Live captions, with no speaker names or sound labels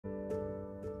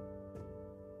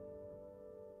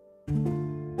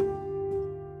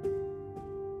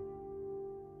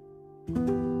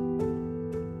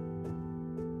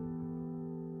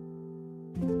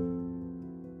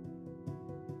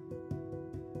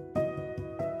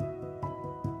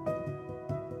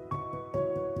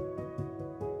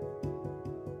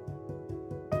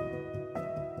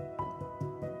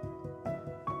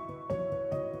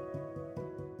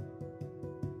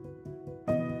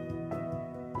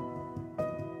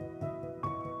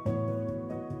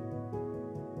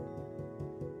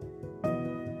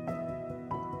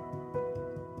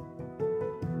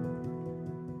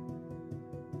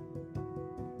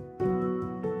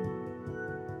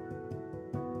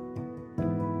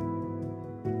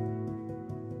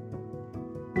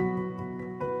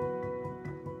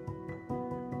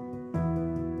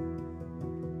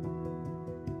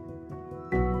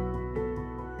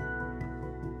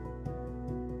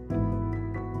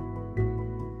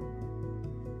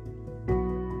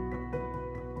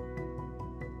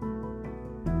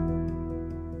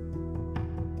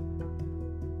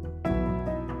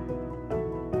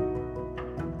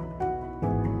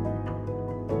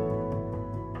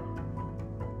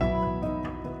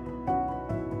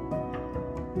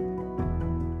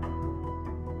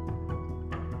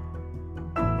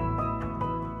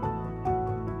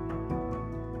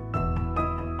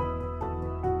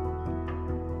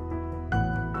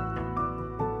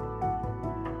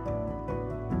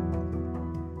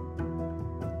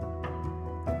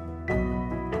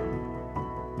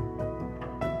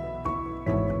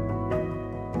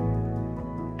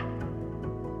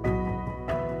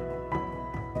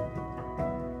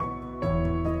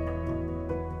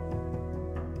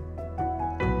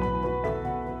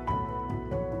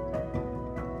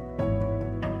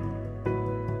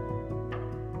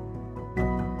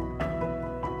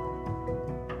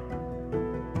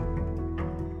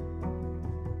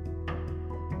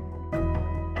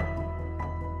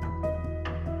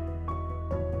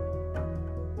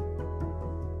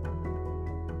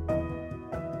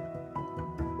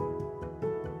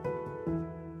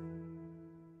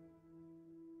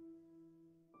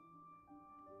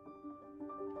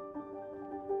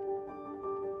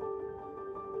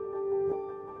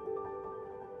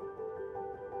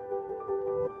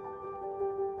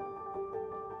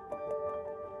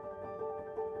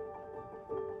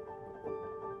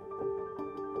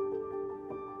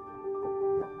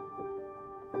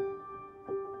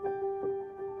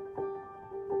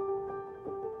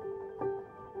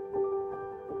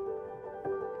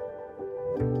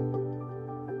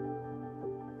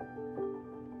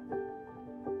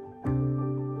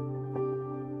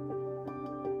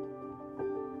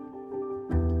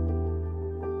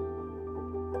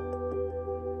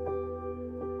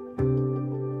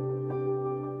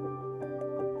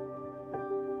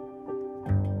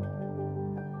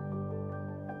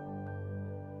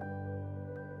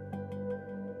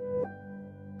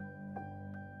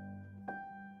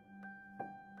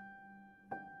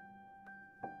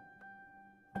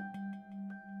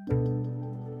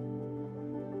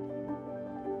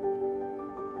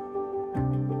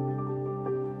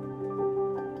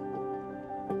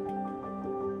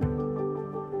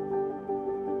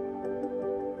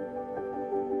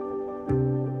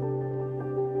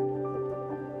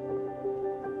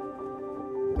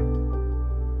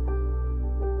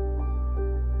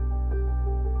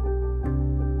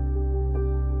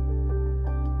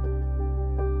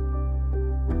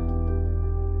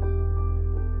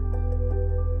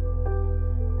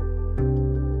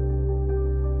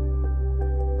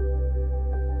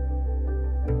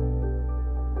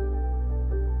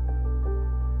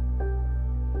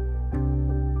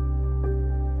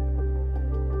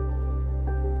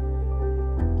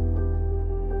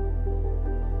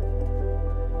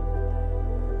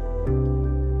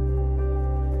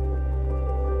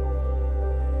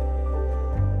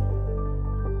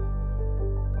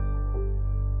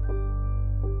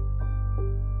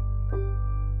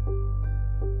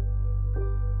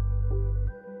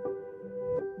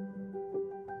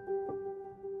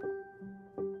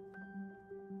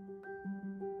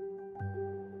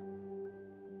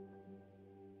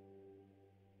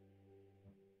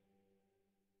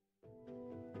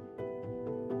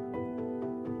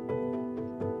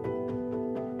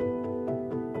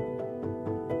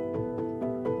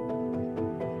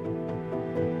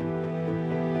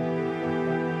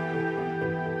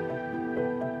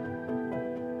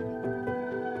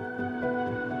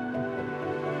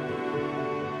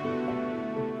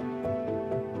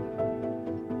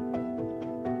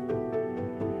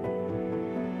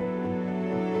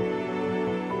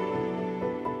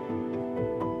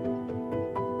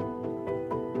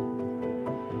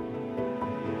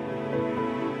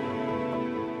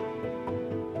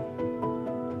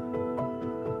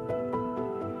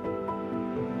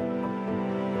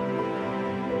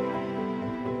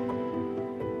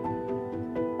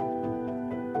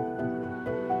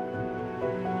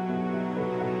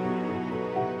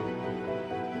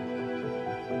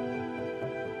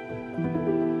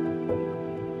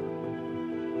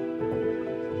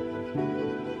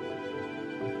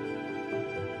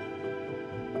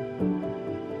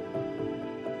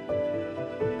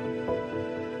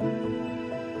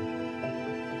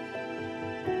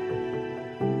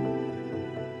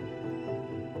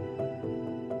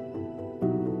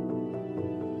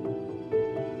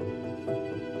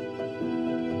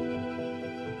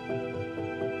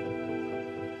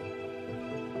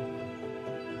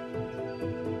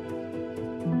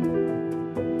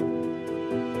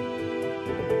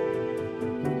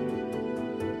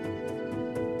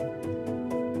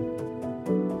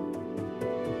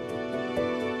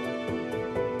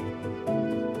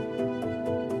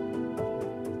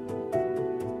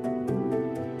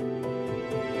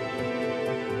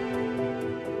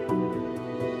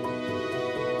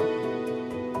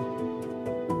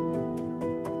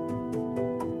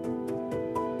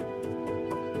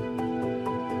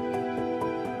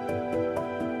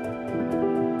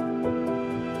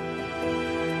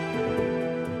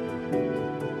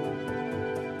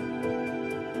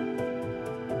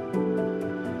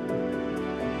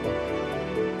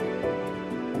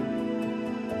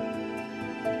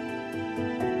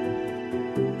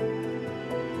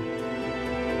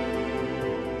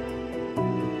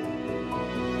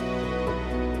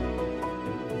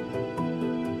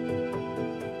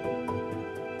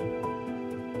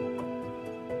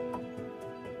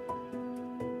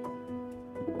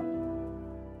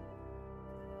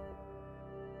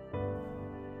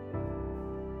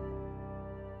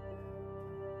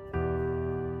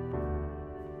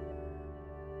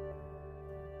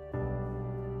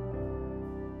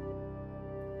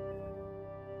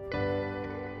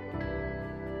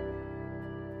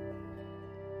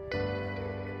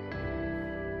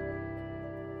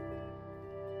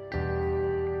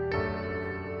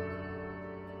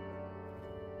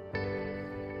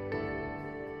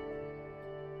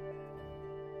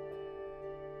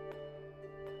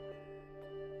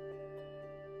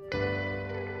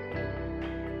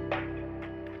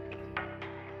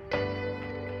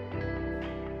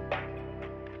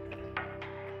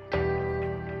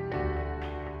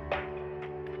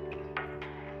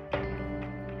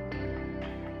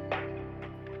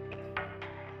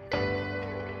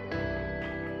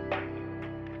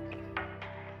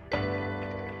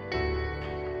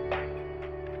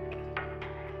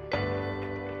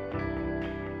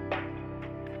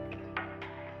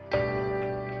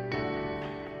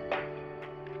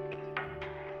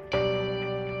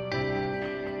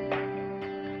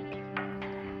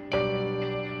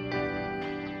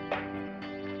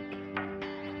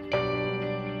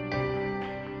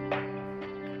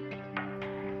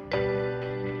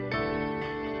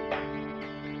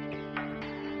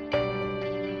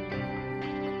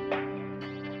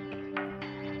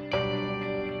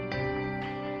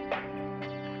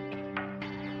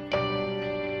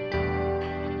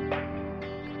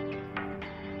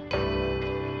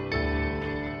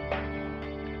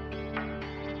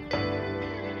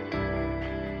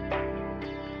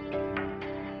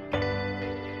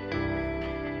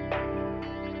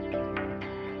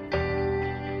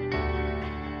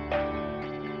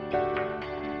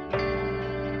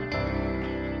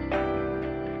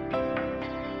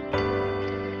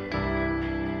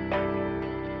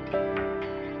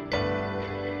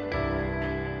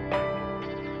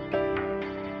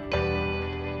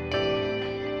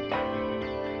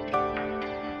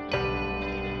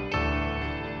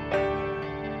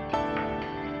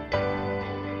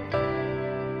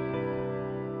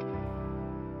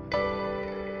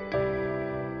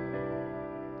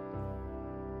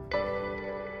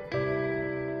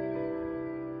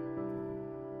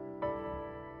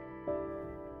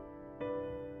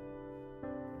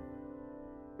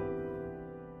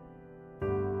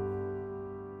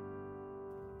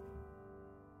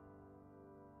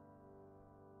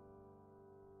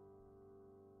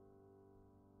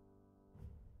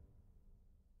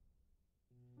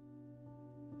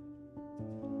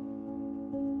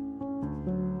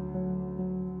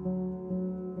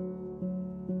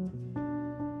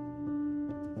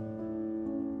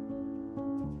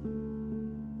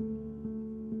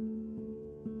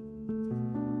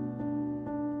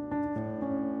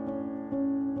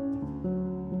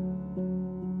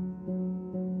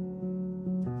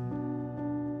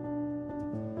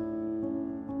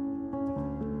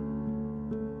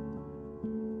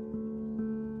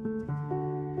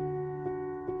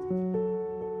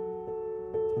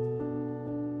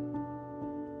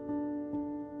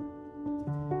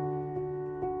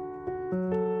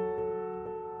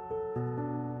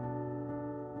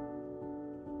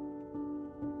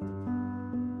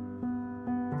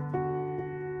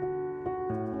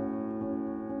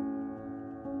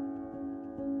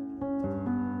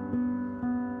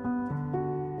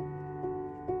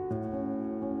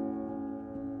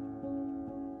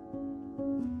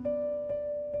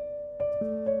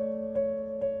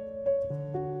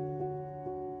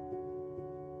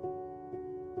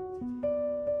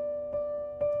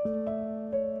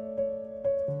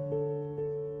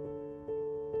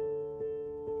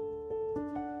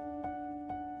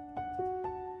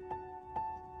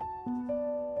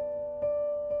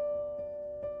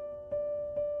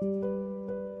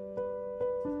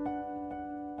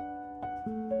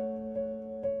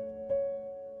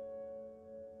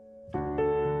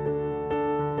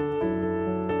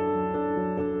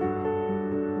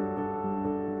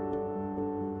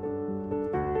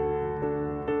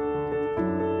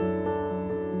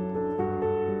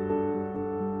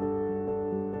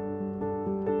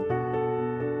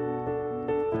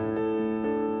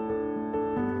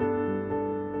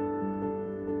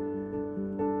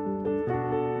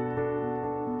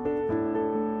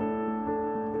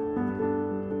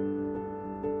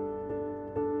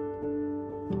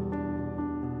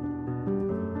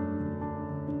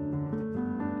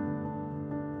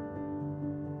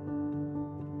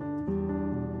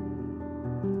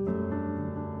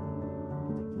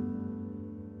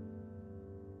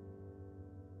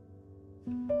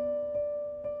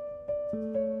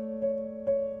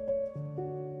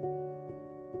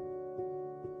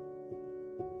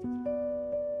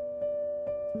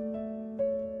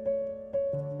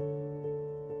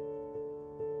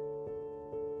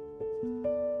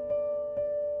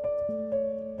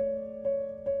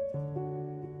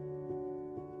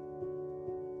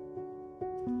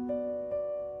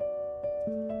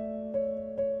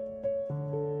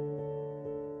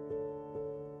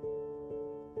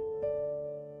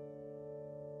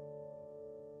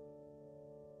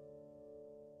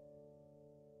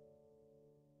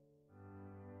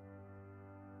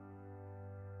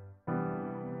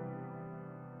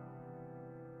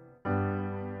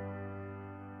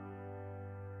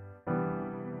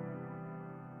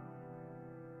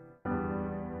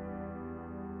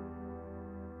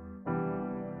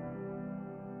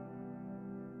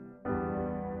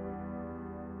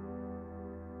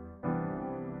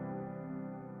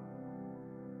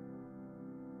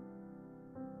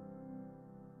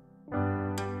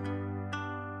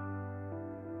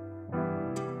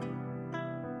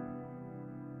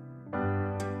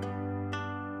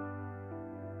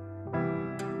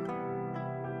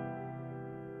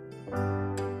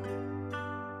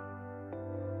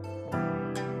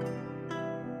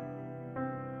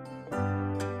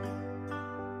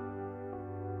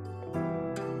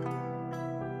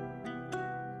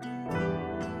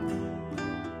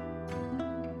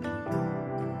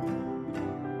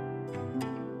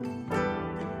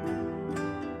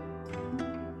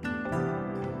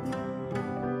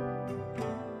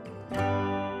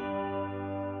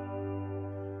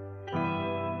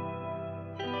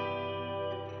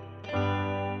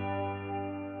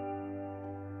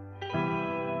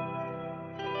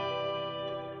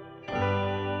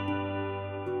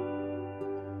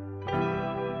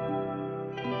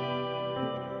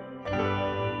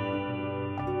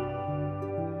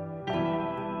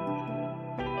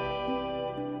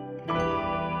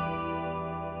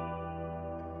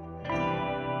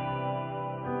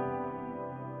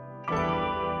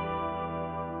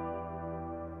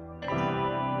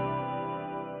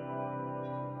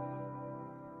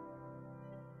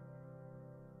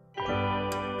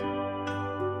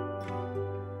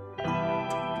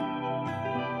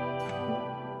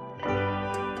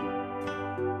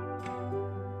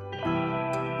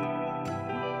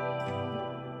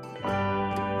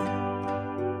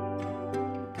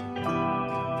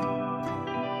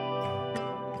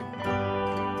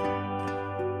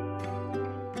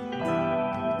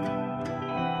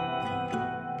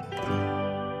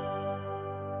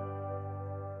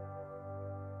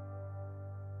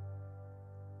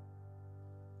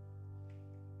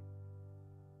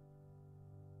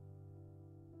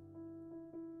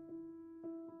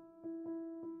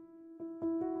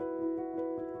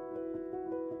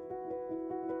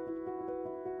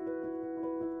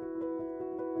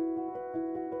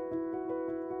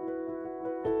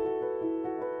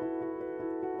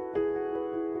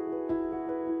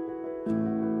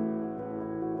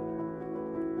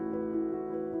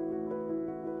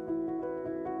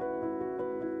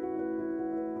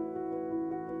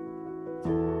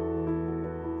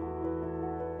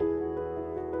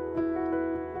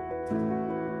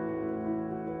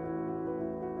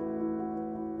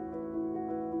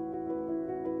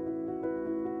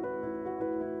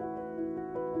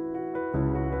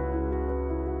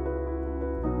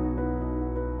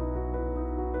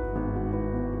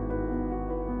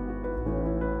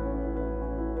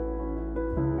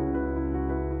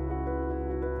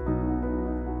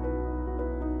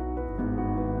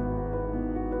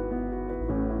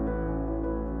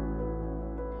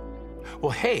Well,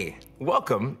 hey,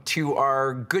 welcome to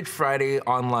our Good Friday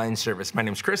online service. My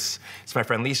name's Chris. It's my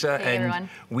friend Lisa. Hey, and everyone.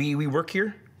 we work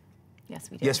here. Yes,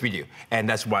 we do. Yes, we do. And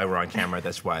that's why we're on camera.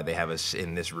 That's why they have us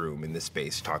in this room, in this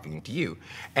space, talking to you.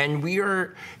 And we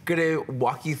are going to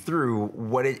walk you through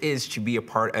what it is to be a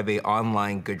part of an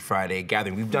online Good Friday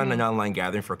gathering. We've done an online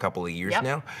gathering for a couple of years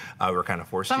now. We're kind of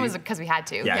forced to. Some was because we had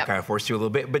to. Yeah, kind of forced to a little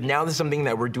bit. But now this is something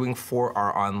that we're doing for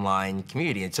our online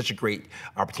community. It's such a great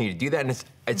opportunity to do that. And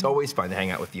it's always fun to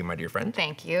hang out with you, my dear friend.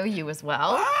 Thank you. You as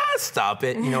well. Ah, stop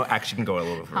it. You know, actually can go a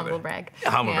little bit further. Humble brag.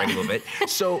 Humble brag a little bit.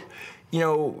 So, you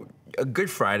know, a Good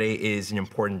Friday is an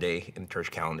important day in the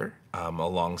church calendar,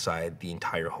 alongside the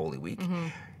entire Holy Week.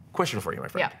 Question for you, my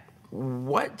friend.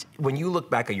 Yeah. When you look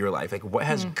back at your life, like what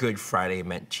has Good Friday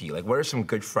meant to you? Like what are some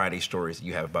Good Friday stories that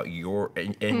you have about your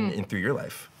and through your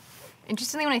life?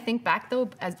 Interestingly, when I think back though,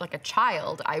 as like a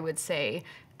child, I would say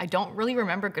I don't really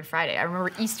remember Good Friday. I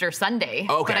remember Easter Sunday,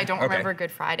 but I don't remember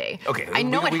Good Friday. Okay, I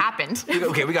know it happened.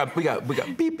 Okay, we got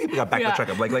beep, beep, we got back on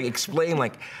track. Like explain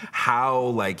like how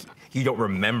like you don't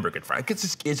remember Good Friday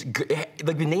because it's good.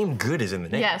 Like the name "good" is in the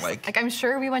name. Yes, like I'm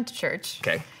sure we went to church.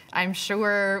 Okay. I'm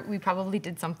sure we probably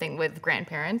did something with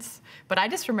grandparents, but I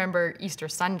just remember Easter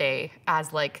Sunday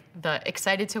as like the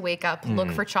excited to wake up,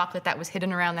 look for chocolate that was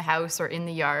hidden around the house or in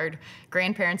the yard,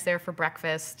 grandparents there for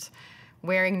breakfast,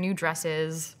 wearing new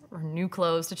dresses or new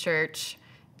clothes to church,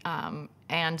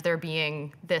 and there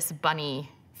being this bunny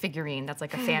figurine that's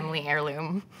like a family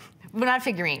heirloom. Well, not a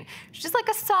figurine. It's just like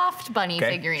a soft bunny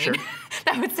figurine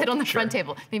that would sit on the front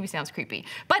table. Maybe sounds creepy.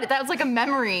 But that was like a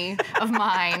memory of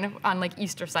mine on like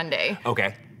Easter Sunday.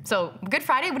 Okay. So Good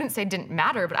Friday, I wouldn't say didn't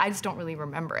matter, but I just don't really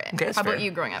remember it. Okay, that's How fair. about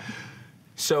you growing up?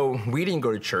 So we didn't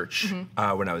go to church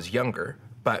when I was younger,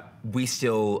 but we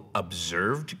still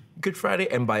observed Good Friday.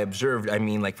 And by observed, I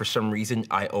mean like for some reason,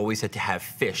 I always had to have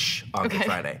fish on Good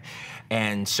Friday.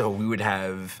 And so we would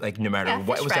have like no matter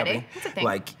what was happening,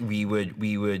 like we would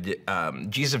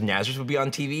Jesus of Nazareth would be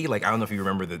on TV. Like I don't know if you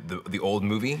remember the old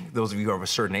movie. Those of you who are of a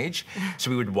certain age, so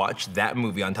we would watch that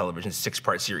movie on television,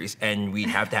 6-part series, and we'd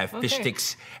have to have fish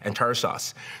sticks and tartar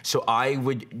sauce. So I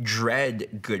would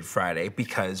dread Good Friday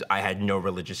because I had no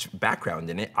religious background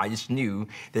in it. I just knew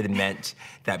that it meant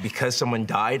that because someone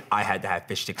died, I had to have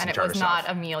fish sticks and tartar sauce. And it was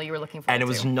not a meal you were looking for. And it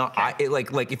was not.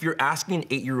 Like if you're asking an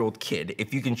 8-year-old kid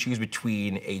if you can choose between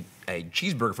a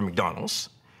cheeseburger from McDonald's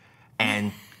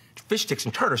and fish sticks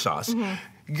and tartar sauce,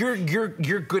 you're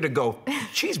good to go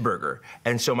cheeseburger.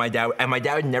 And so my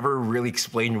dad never really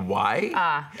explained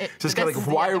why. So it's kind of like,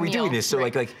 why are we doing this? So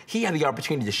like he had the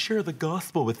opportunity to share the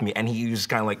gospel with me, and he was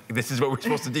kind of like, this is what we're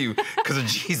supposed to do because of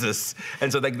Jesus.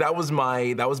 And so like that was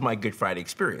my Good Friday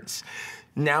experience.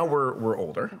 Now we're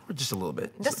older, we're just a little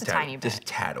bit, just a tiny bit, just a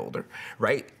tad older,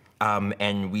 right?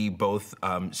 And we both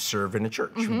serve in a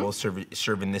church. We both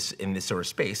serve in this sort of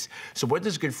space. So what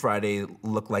does Good Friday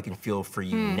look like and feel for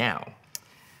you now?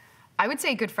 I would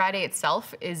say Good Friday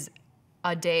itself is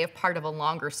a day of part of a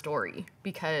longer story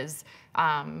because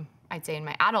I'd say in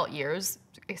my adult years,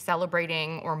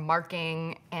 celebrating or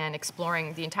marking and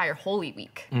exploring the entire Holy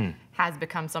Week has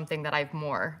become something that I've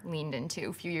more leaned into.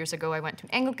 A few years ago, I went to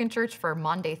an Anglican church for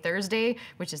Maundy Thursday,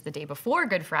 which is the day before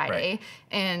Good Friday,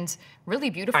 and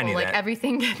really beautiful. Like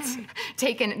everything gets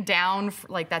taken down,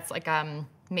 like that's like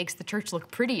makes the church look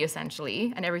pretty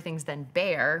essentially, and everything's then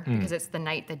bare because it's the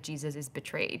night that Jesus is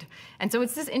betrayed. And so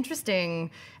it's this interesting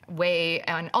way,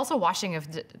 and also washing of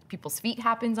people's feet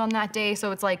happens on that day.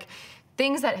 So it's like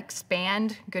things that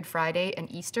expand Good Friday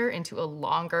and Easter into a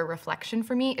longer reflection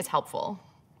for me is helpful.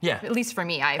 Yeah. At least for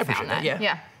me, I found that.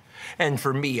 Yeah. And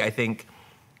for me, I think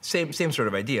same sort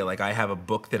of idea. Like I have a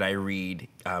book that I read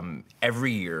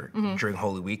every year during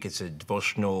Holy Week. It's a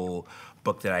devotional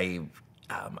book that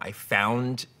I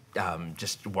found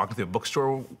just walking through a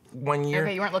bookstore one year.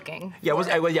 Okay, you weren't looking. Yeah,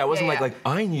 I wasn't like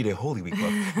I need a Holy Week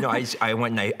book. No, I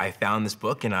went and I found this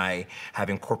book, and I have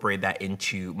incorporated that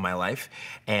into my life.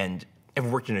 And I've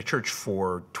worked in a church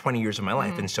for 20 years of my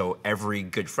life, and so every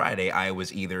Good Friday, I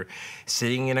was either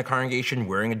sitting in a congregation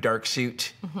wearing a dark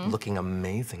suit, looking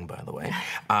amazing, by the way,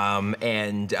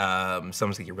 and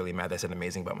someone's gonna get really mad that I said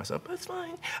amazing about myself, but it's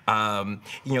fine.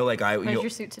 You know, like Where's your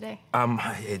suit today?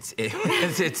 It's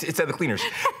at the cleaners.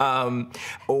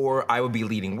 Or I would be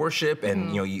leading worship,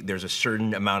 and you know, there's a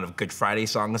certain amount of Good Friday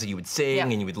songs that you would sing,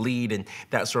 and you would lead, and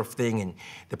that sort of thing, and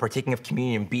the partaking of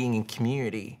communion, being in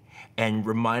community, and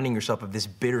reminding yourself of this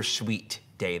bittersweet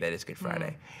day that is Good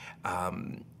Friday.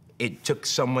 It took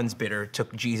someone's bitter,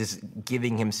 took Jesus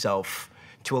giving himself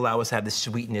to allow us to have the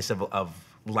sweetness of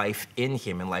life in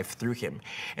him and life through him.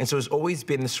 And so it's always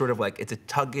been this sort of like, it's a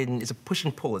push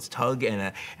and pull, it's tug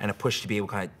and a push to be able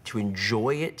to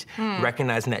enjoy it,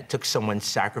 recognizing that it took someone's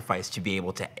sacrifice to be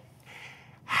able to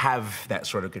have that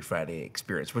sort of Good Friday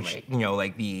experience, which, you know,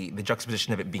 like the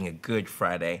juxtaposition of it being a Good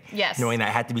Friday, knowing that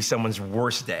it had to be someone's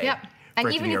worst day. Yep.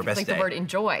 And even if like the word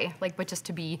enjoy, like, but just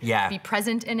to be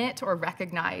present in it or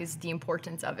recognize the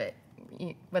importance of it,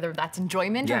 whether that's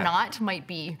enjoyment or not, might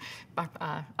be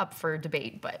up for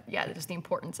debate. But yeah, just the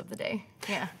importance of the day.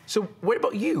 Yeah. So what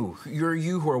about you?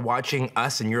 You who are watching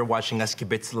us and you're watching us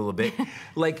kibitz a little bit.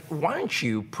 Like, why don't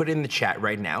you put in the chat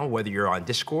right now, whether you're on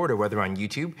Discord or whether on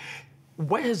YouTube,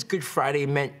 what has Good Friday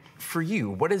meant for you?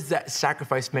 What has that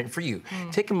sacrifice meant for you?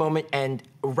 Take a moment and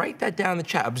write that down in the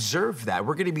chat. Observe that.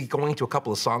 We're going to be going to a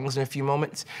couple of songs in a few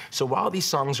moments. So while these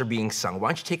songs are being sung, why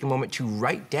don't you take a moment to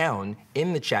write down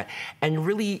in the chat and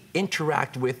really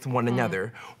interact with one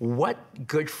another what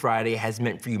Good Friday has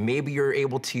meant for you. Maybe you're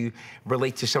able to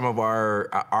relate to some of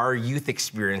our youth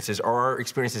experiences or our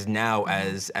experiences now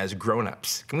as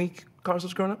grown-ups. Can we call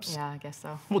ourselves grown-ups? Yeah, I guess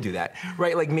so. We'll do that,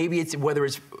 right? Like maybe it's whether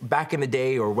it's back in the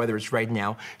day or whether it's right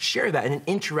now, share that and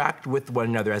interact with one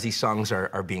another as these songs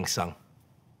are being sung.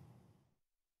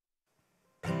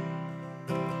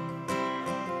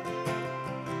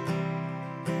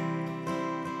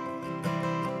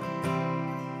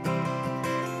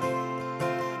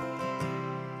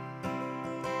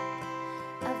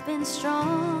 I've been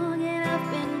strong and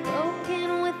I've been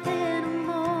broken within a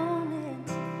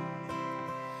moment.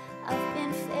 I've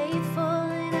been faithful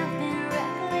and I've been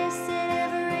reckless at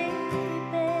every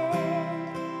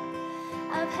bend.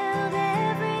 I've held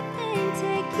everything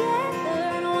together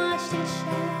and watched it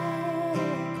shatter.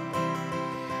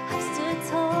 I've stood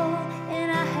tall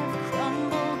and I have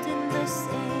crumbled in the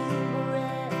same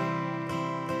breath.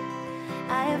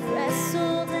 I have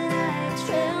wrestled and I have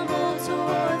trembled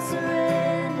towards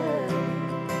surrender.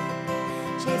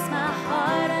 Chased my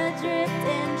heart adrift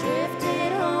and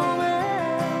drifted home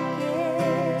again.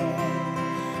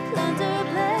 Plunder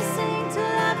blessing till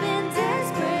I've been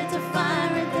desperate to find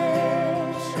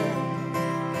redemption.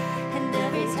 And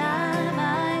every time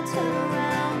I turn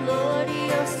around, Lord,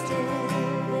 you're still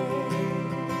there.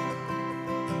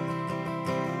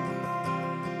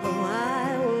 Oh,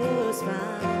 I was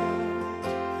found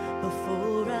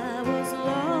before I was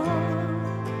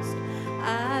lost.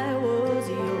 I was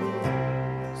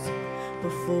yours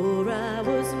before I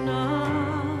was not.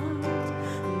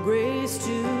 Grace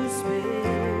to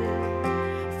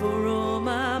spare for all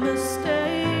my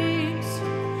mistakes,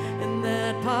 and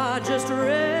that part just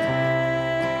wrecks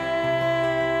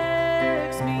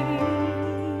me.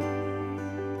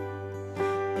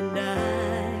 And I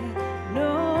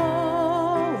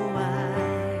know I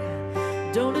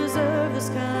don't deserve this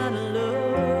kind of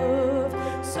love.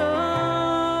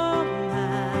 Somehow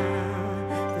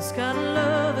this kind of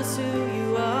love is who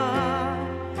you are.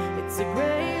 It's a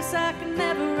grace I can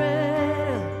never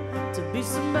earn, to be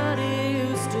somebody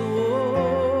who's to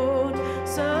want.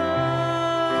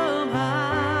 Somehow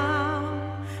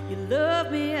you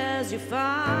love me as you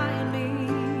find me.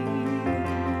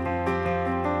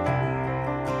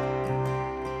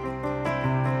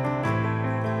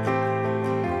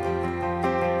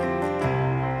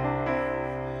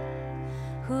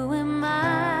 Who am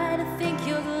I to think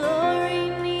your glory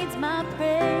needs my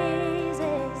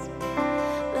praises?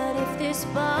 But if this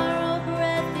borrowed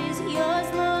breath is yours,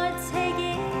 Lord, take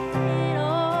it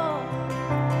all.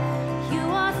 You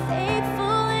are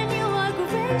faithful and you are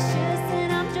gracious,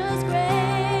 and I'm just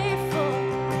grateful.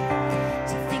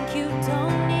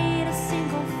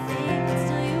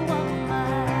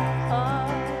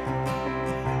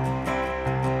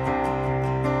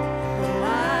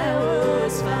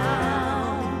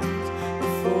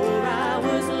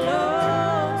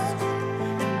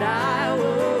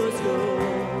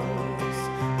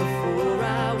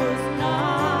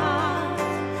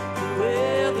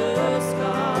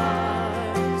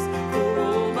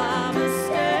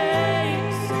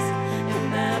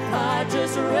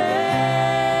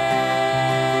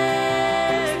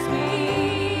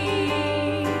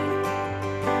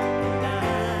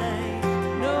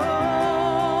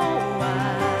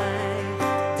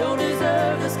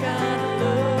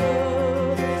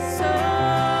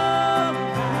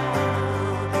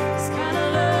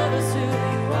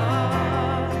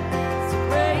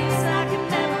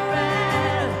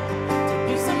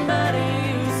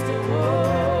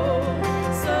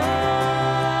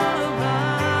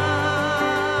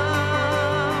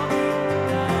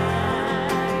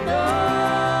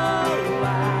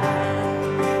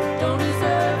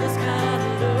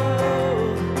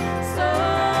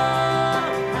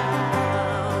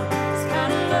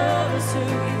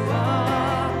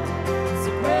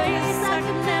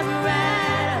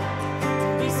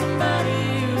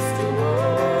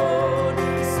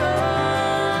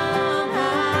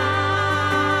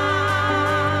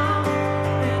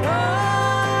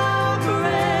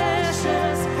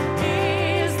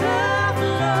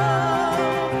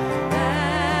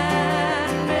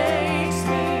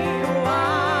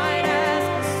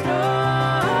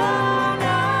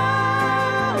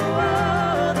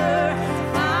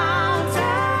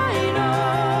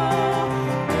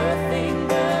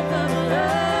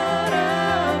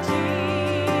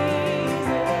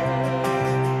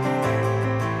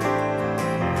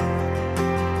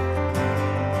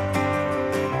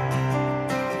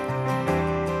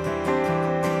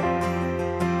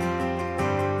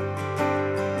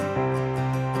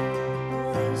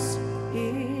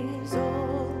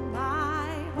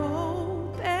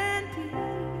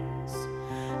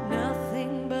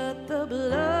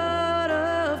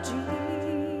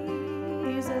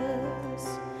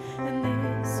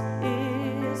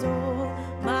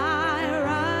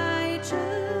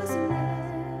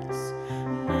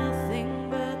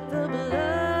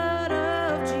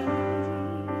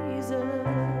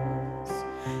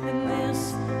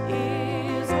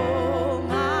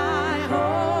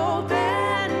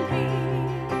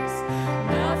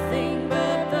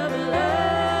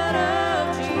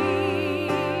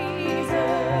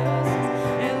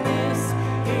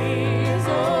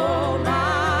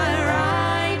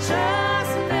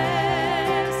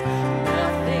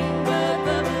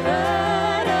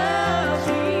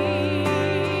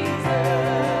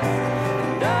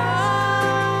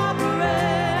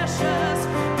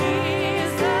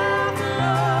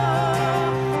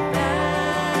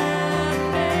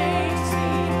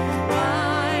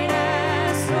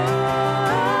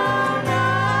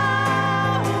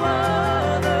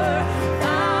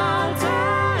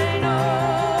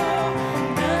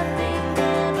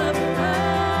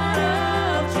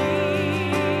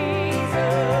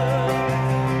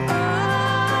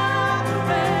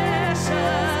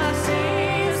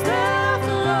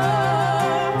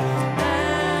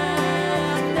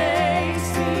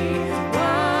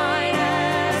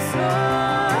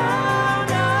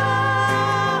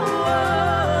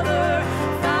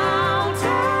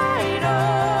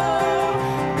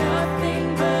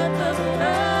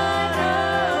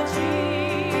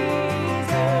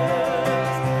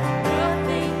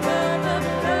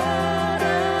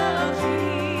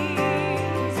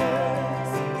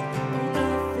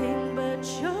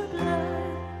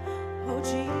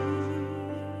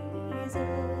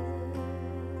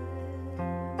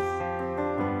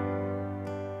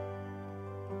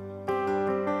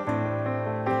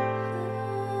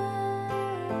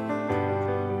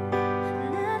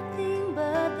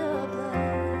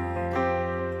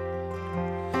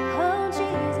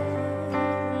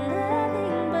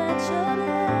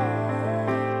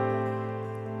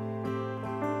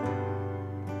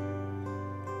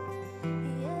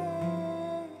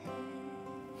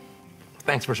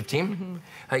 Thanks, worship team.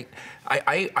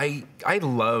 I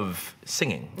love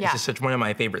singing. Yeah. It's just such one of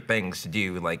my favorite things to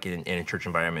do, like in a church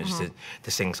environment, is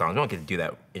to sing songs. I don't get to do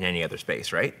that in any other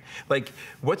space, right? Like,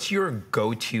 what's your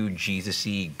go-to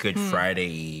Jesus-y Good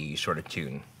Friday sort of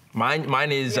tune?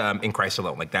 Mine is In Christ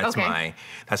Alone. Like that's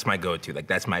my go-to. Like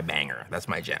that's my banger. That's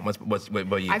my jam.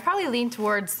 What you? I probably lean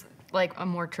towards like a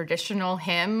more traditional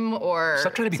hymn or.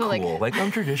 Stop trying to be cool. Like I'm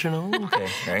traditional.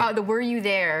 Okay. Right? The Were You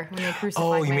There when they crucified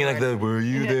Oh, you mean Lord. like the Were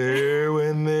You There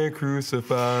when they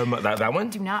crucified that one?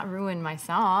 Do not ruin my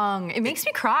song. It makes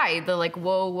me cry. The like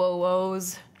whoa, whoa,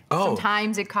 whoas. Oh.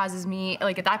 Sometimes it causes me,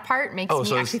 like that part makes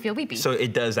me actually feel weepy. So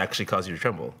it does actually cause you to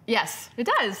tremble. Yes, it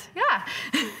does. Yeah.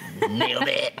 Nailed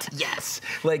it. Yes.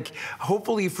 Like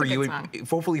hopefully for you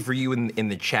in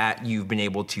the chat, you've been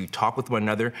able to talk with one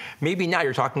another. Maybe now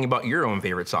you're talking about your own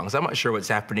favorite songs. I'm not sure what's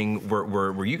happening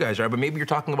where you guys are, but maybe you're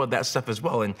talking about that stuff as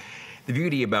well. And the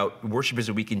beauty about worship is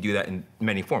that we can do that in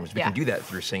many forms. We can do that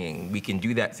through singing. We can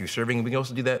do that through serving. And we can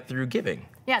also do that through giving.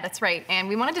 Yeah, that's right. And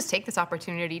we want to just take this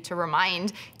opportunity to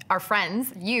remind our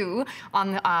friends, you,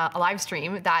 on a live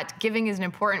stream, that giving is an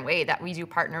important way that we do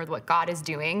partner with what God is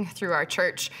doing through our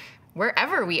church.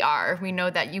 Wherever we are, we know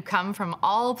that you come from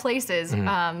all places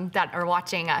that are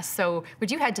watching us. So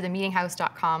would you head to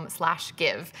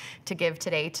themeetinghouse.com/give to give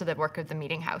today to the work of the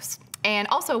Meeting House? And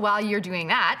also, while you're doing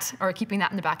that, or keeping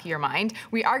that in the back of your mind,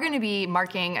 we are going to be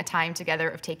marking a time together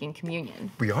of taking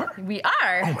communion. We are? We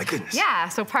are. Oh, my goodness. Yeah,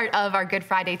 so part of our Good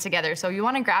Friday together. So you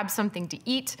want to grab something to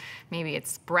eat. Maybe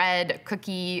it's bread, a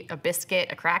cookie, a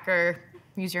biscuit, a cracker.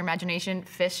 Use your imagination,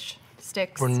 fish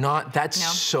sticks. That's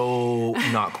so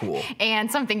not cool.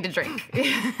 And something to drink,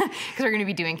 because we're going to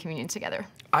be doing communion together.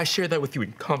 I share that with you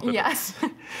in confidence. Yes.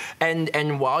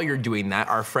 And while you're doing that,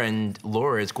 our friend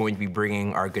Laura is going to be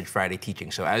bringing our Good Friday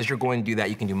teaching. So as you're going to do that,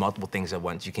 you can do multiple things at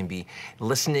once. You can be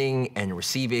listening and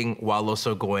receiving while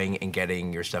also going and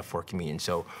getting your stuff for communion.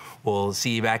 So we'll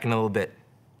see you back in a little bit.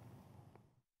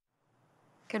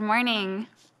 Good morning.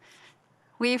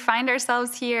 We find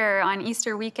ourselves here on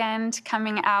Easter weekend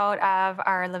coming out of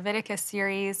our Leviticus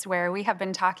series where we have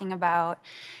been talking about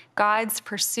God's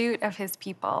pursuit of his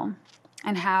people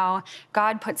and how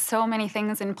God put so many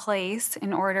things in place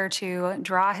in order to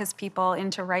draw his people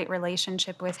into right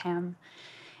relationship with him.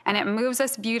 And it moves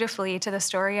us beautifully to the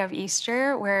story of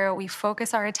Easter, where we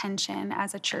focus our attention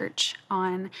as a church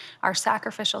on our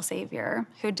sacrificial Savior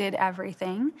who did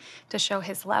everything to show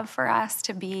his love for us,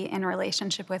 to be in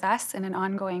relationship with us in an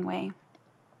ongoing way.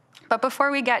 But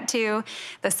before we get to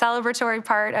the celebratory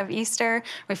part of Easter,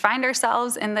 we find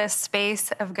ourselves in this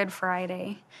space of Good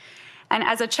Friday. And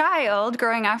as a child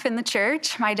growing up in the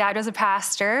church, my dad was a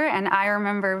pastor, and I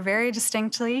remember very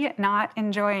distinctly not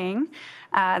enjoying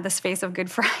the space of Good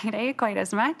Friday quite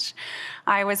as much.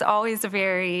 I was always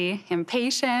very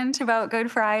impatient about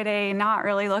Good Friday, not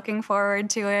really looking forward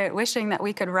to it, wishing that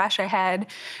we could rush ahead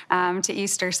to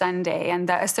Easter Sunday. And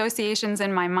the associations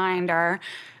in my mind are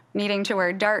needing to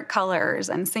wear dark colors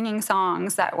and singing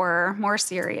songs that were more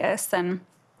serious and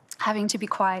having to be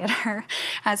quieter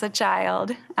as a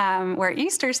child, where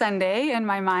Easter Sunday in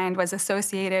my mind was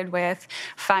associated with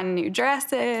fun new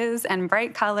dresses and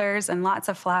bright colors and lots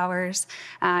of flowers,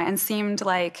 and seemed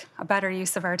like a better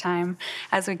use of our time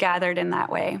as we gathered in that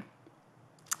way.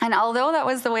 And although that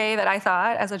was the way that I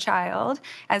thought as a child,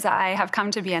 as I have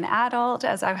come to be an adult,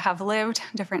 as I have lived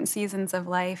different seasons of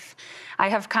life, I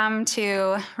have come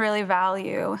to really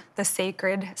value the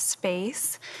sacred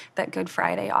space that Good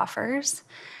Friday offers.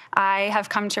 I have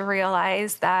come to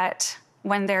realize that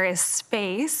when there is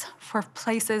space for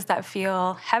places that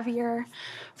feel heavier,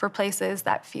 for places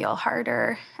that feel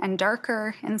harder and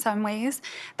darker in some ways,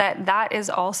 that is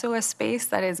also a space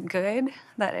that is good,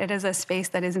 that it is a space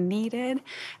that is needed,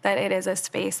 that it is a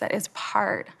space that is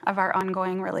part of our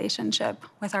ongoing relationship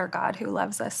with our God who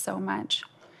loves us so much.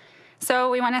 So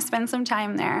we want to spend some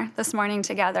time there this morning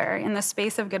together in the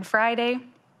space of Good Friday,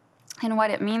 in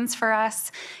what it means for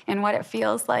us, in what it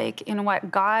feels like, in what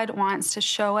God wants to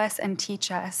show us and teach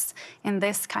us in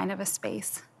this kind of a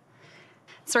space.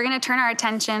 So we're going to turn our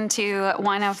attention to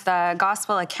one of the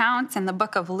gospel accounts in the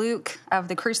book of Luke of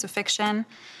the crucifixion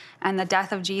and the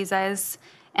death of Jesus.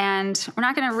 And we're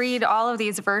not going to read all of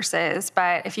these verses,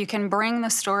 but if you can bring the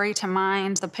story to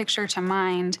mind, the picture to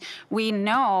mind, we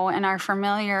know and are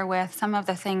familiar with some of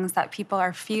the things that people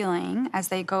are feeling as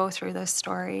they go through this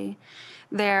story.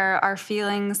 There are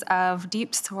feelings of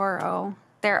deep sorrow.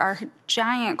 There are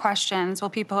giant questions while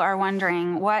people are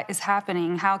wondering, what is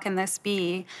happening? How can this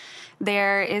be?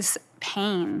 There is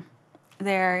pain.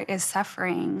 There is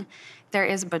suffering. There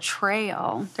is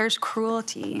betrayal. There's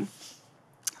cruelty.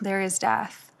 There is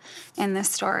death. in this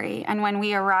story. And when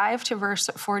we arrive to verse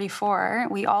 44,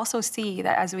 we also see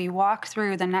that as we walk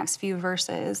through the next few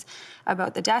verses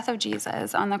about the death of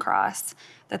Jesus on the cross,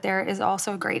 that there is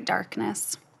also great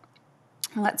darkness.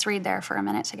 Let's read there for a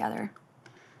minute together.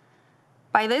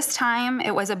 By this time,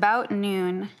 it was about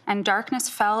noon, and darkness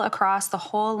fell across the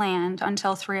whole land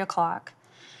until 3 o'clock.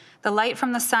 The light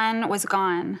from the sun was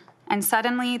gone, and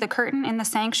suddenly the curtain in the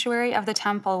sanctuary of the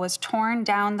temple was torn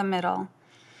down the middle.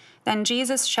 Then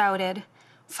Jesus shouted,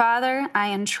 "Father,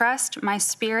 I entrust my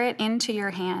spirit into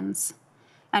your hands."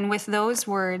 And with those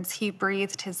words, he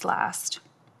breathed his last.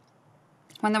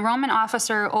 When the Roman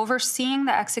officer overseeing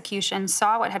the execution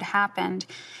saw what had happened,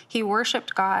 he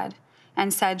worshiped God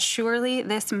and said, "Surely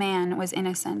this man was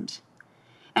innocent."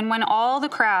 And when all the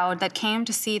crowd that came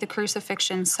to see the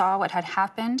crucifixion saw what had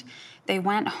happened, they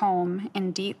went home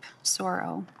in deep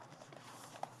sorrow.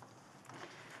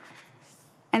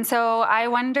 And so I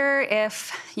wonder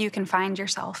if you can find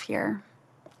yourself here.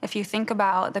 If you think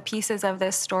about the pieces of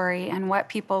this story and what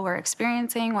people were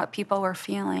experiencing, what people were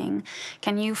feeling,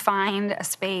 can you find a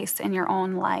space in your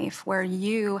own life where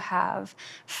you have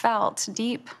felt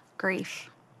deep grief,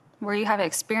 where you have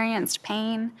experienced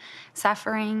pain,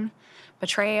 suffering,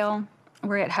 betrayal,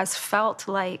 where it has felt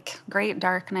like great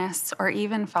darkness or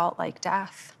even felt like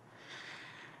death?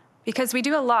 Because we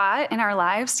do a lot in our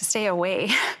lives to stay away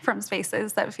from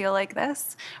spaces that feel like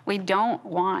this. We don't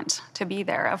want to be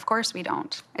there. Of course we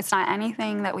don't. It's not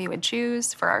anything that we would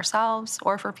choose for ourselves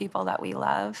or for people that we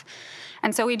love.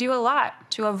 And so we do a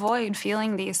lot to avoid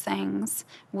feeling these things.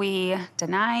 We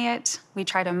deny it. We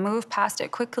try to move past it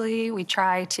quickly. We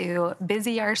try to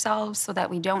busy ourselves so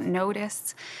that we don't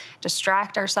notice,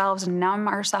 distract ourselves, numb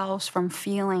ourselves from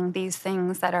feeling these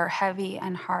things that are heavy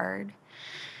and hard.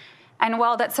 And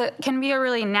while that can be a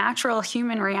really natural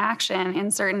human reaction in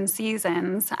certain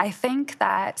seasons, I think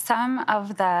that some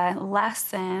of the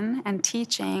lesson and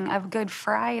teaching of Good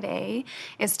Friday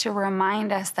is to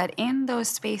remind us that in those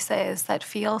spaces that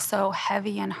feel so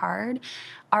heavy and hard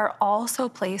are also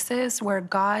places where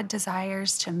God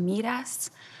desires to meet us,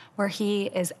 where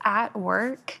he is at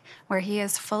work, where he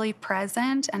is fully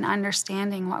present and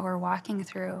understanding what we're walking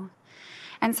through.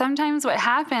 And sometimes what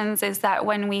happens is that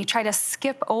when we try to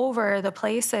skip over the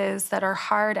places that are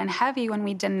hard and heavy, when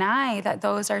we deny that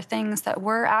those are things that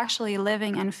we're actually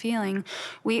living and feeling,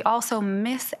 we also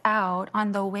miss out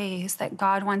on the ways that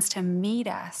God wants to meet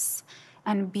us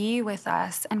and be with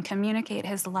us and communicate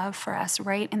his love for us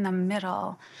right in the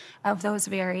middle of those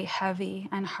very heavy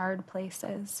and hard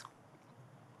places.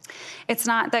 It's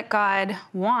not that God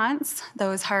wants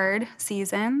those hard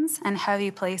seasons and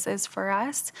heavy places for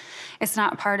us. It's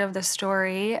not part of the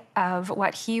story of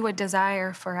what he would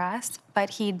desire for us,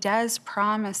 but he does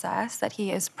promise us that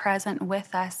he is present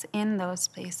with us in those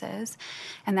places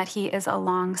and that he is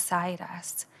alongside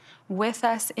us, with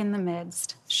us in the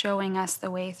midst, showing us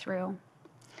the way through.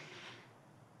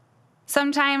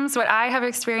 Sometimes what I have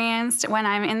experienced when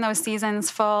I'm in those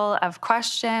seasons full of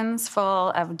questions, full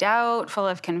of doubt, full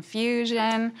of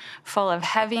confusion, full of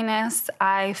heaviness,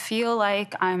 I feel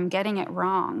like I'm getting it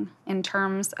wrong in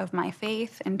terms of my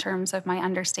faith, in terms of my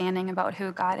understanding about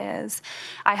who God is.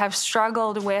 I have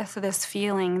struggled with this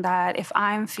feeling that if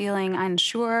I'm feeling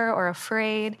unsure or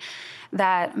afraid,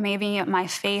 that maybe my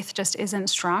faith just isn't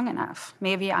strong enough.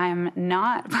 Maybe I'm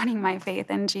not putting my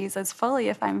faith in Jesus fully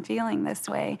if I'm feeling this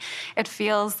way. It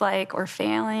feels like we're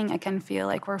failing. It can feel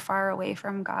like we're far away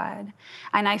from God.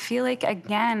 And I feel like,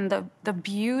 again, the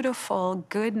beautiful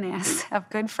goodness of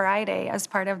Good Friday as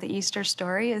part of the Easter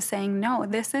story is saying, no,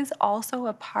 this is also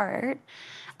a part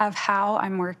of how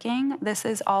I'm working. This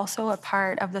is also a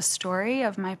part of the story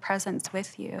of my presence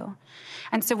with you.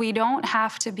 And so we don't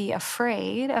have to be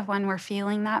afraid of when we're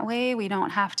feeling that way. We don't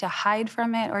have to hide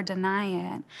from it or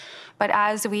deny it. But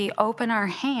as we open our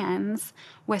hands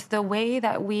with the way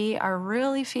that we are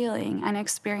really feeling and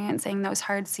experiencing those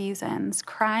hard seasons,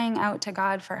 crying out to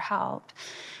God for help,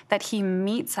 that he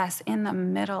meets us in the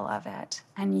middle of it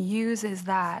and uses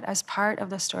that as part of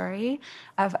the story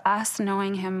of us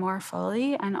knowing him more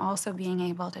fully and also being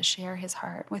able to share his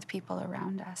heart with people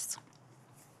around us.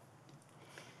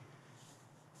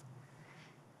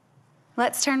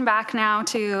 Let's turn back now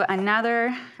to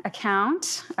another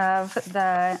account of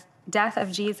the death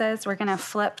of Jesus. We're going to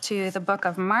flip to the book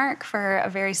of Mark for a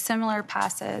very similar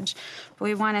passage.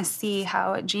 We want to see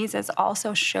how Jesus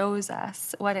also shows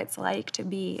us what it's like to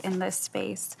be in this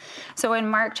space. So in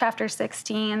Mark chapter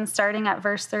 16, starting at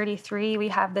verse 33, we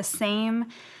have the same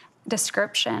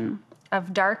description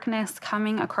of darkness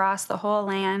coming across the whole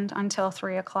land until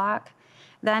 3 o'clock.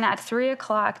 Then at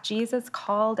 3:00, Jesus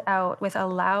called out with a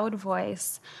loud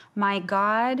voice, my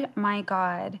God,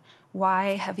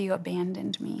 why have you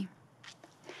abandoned me?"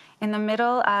 In the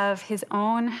middle of his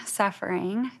own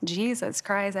suffering, Jesus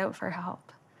cries out for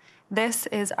help. This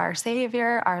is our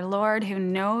Savior, our Lord, who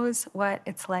knows what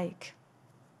it's like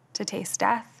to taste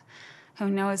death, who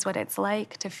knows what it's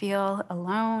like to feel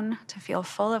alone, to feel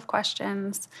full of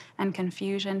questions and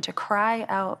confusion, to cry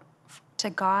out to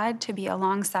God to be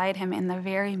alongside him in the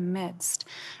very midst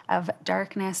of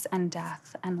darkness and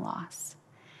death and loss.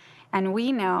 And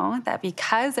we know that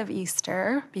because of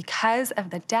Easter, because of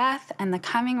the death and the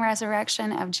coming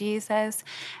resurrection of Jesus,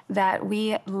 that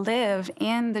we live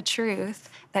in the truth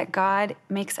that God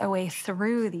makes a way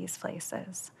through these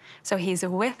places. So he's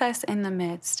with us in the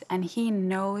midst, and he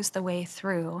knows the way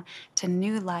through to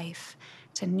new life,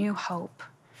 to new hope,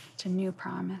 to new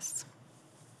promise.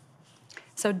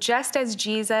 So just as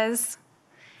Jesus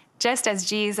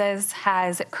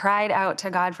has cried out to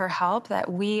God for help,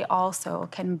 that we also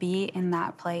can be in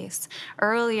that place.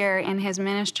 Earlier in his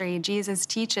ministry, Jesus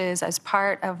teaches as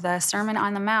part of the Sermon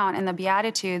on the Mount and the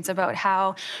Beatitudes about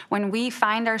how when we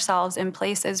find ourselves in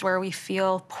places where we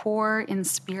feel poor in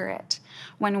spirit,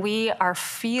 when we are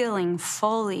feeling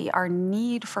fully our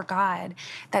need for God,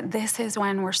 that this is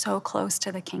when we're so close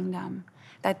to the kingdom.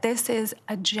 That this is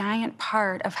a giant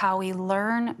part of how we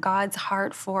learn God's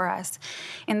heart for us.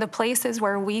 In the places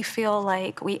where we feel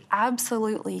like we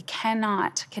absolutely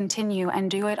cannot continue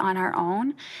and do it on our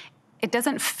own, it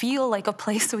doesn't feel like a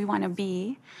place we want to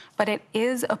be, but it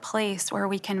is a place where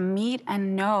we can meet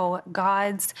and know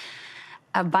God's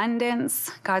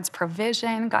abundance, God's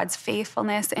provision, God's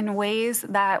faithfulness in ways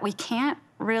that we can't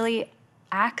really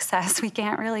access, we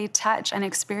can't really touch and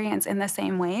experience in the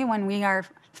same way when we are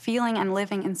feeling and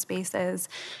living in spaces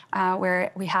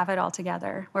where we have it all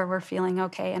together, where we're feeling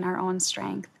okay in our own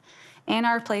strength. In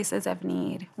our places of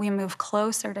need, we move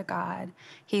closer to God.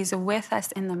 He's with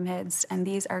us in the midst, and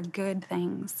these are good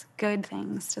things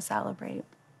to celebrate.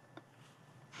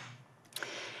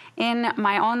 In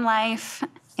my own life,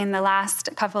 in the last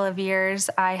couple of years,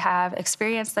 I have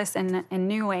experienced this in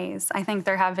new ways. I think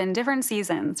there have been different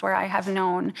seasons where I have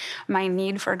known my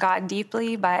need for God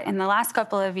deeply, but in the last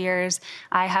couple of years,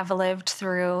 I have lived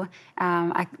through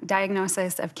a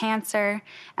diagnosis of cancer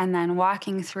and then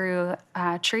walking through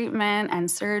treatment and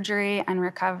surgery and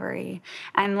recovery.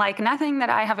 And like nothing that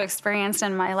I have experienced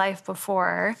in my life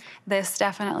before, this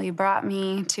definitely brought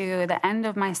me to the end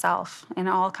of myself in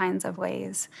all kinds of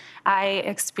ways. I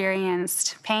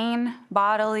experienced pain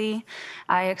bodily.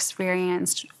 I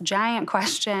experienced giant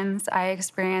questions. I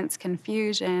experienced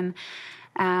confusion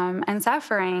and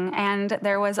suffering. And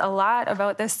there was a lot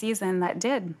about this season that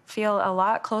did feel a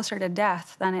lot closer to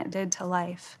death than it did to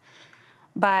life.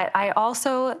 But I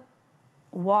also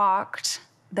walked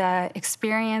the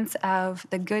experience of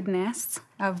the goodness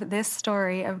of this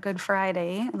story of Good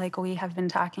Friday, like we have been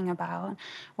talking about,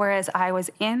 whereas I was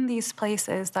in these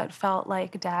places that felt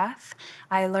like death,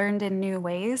 I learned in new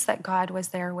ways that God was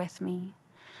there with me.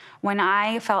 When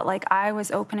I felt like I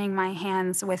was opening my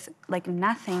hands with like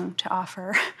nothing to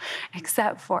offer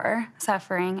except for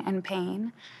suffering and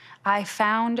pain, I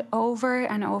found over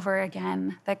and over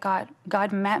again that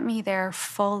God met me there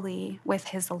fully with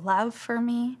his love for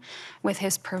me, with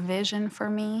his provision for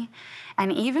me,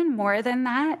 and even more than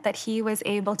that, that he was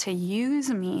able to use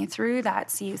me through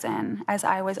that season as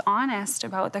I was honest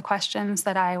about the questions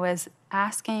that I was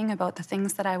asking, about the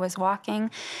things that I was walking,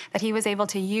 that he was able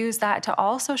to use that to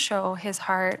also show his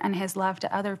heart and his love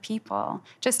to other people,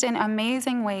 just in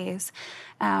amazing ways.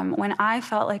 When I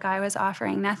felt like I was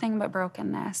offering nothing but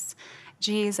brokenness,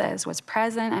 Jesus was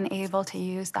present and able to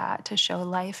use that to show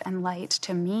life and light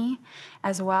to me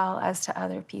as well as to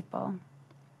other people.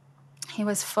 He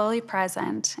was fully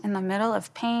present in the middle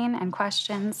of pain and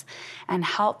questions and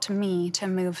helped me to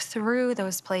move through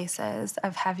those places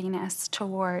of heaviness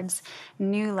towards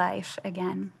new life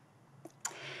again.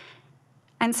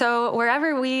 And so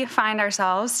wherever we find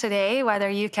ourselves today, whether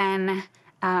you can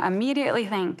immediately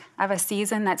think of a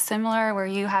season that's similar where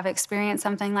you have experienced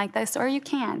something like this, or you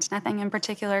can't. Nothing in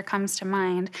particular comes to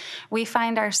mind. We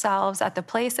find ourselves at the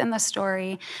place in the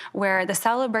story where the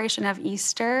celebration of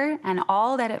Easter and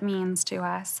all that it means to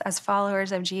us as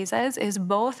followers of Jesus is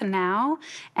both now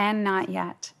and not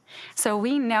yet. So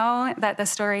we know that the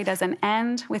story doesn't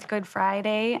end with Good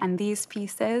Friday and these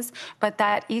pieces, but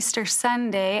that Easter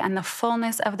Sunday and the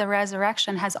fullness of the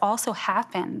resurrection has also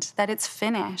happened, that it's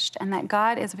finished, and that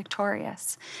God is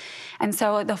victorious. And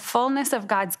so the fullness of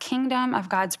God's kingdom, of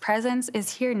God's presence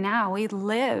is here now. We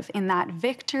live in that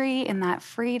victory, in that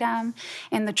freedom,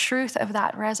 in the truth of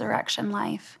that resurrection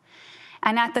life.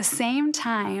 And at the same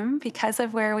time, because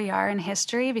of where we are in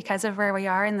history, because of where we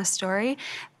are in the story,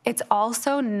 it's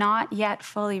also not yet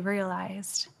fully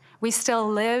realized. We still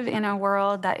live in a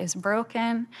world that is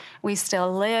broken. We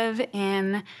still live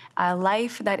in a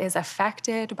life that is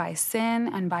affected by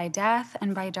sin and by death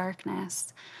and by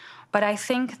darkness. But I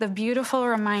think the beautiful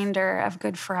reminder of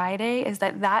Good Friday is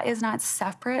that that is not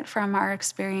separate from our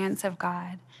experience of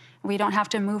God. We don't have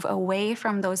to move away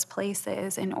from those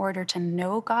places in order to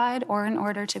know God or in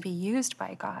order to be used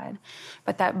by God,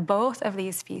 but that both of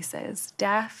these pieces,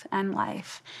 death and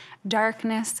life,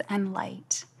 darkness and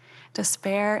light,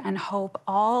 despair and hope,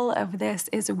 all of this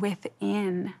is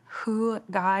within who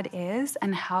God is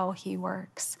and how he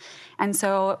works. And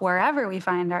so wherever we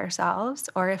find ourselves,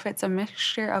 or if it's a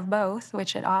mixture of both,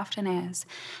 which it often is,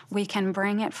 we can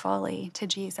bring it fully to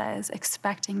Jesus,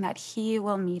 expecting that he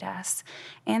will meet us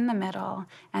in the middle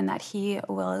and that he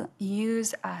will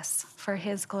use us for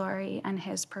his glory and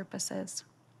his purposes.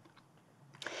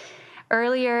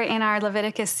 Earlier in our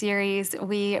Leviticus series,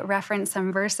 we referenced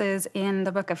some verses in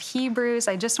the book of Hebrews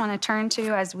I just want to turn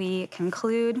to as we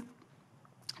conclude.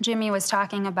 Jimmy was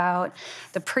talking about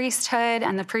the priesthood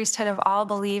and the priesthood of all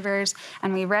believers,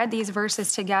 and we read these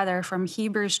verses together from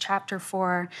Hebrews chapter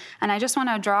 4. And I just want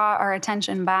to draw our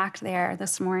attention back there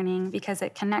this morning because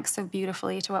it connects so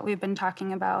beautifully to what we've been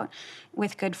talking about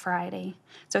with Good Friday.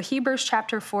 So Hebrews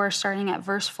chapter 4, starting at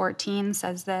verse 14,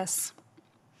 says this: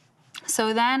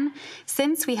 "So then,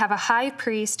 since we have a high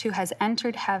priest who has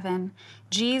entered heaven,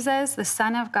 Jesus, the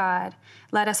Son of God,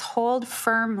 let us hold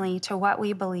firmly to what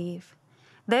we believe.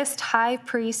 This high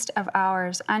priest of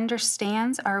ours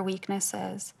understands our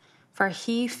weaknesses, for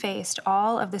he faced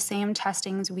all of the same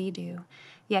testings we do,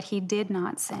 yet he did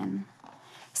not sin.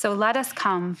 So let us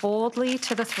come boldly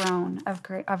to the throne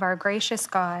of our gracious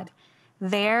God.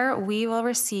 There we will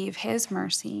receive his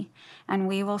mercy, and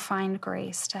we will find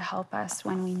grace to help us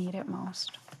when we need it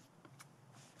most."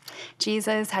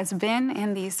 Jesus has been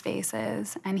in these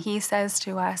spaces, and he says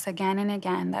to us again and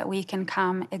again that we can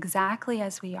come exactly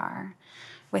as we are,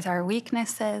 with our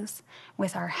weaknesses,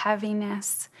 with our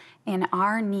heaviness, in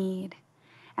our need,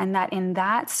 and that in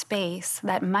that space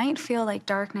that might feel like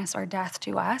darkness or death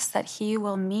to us, that he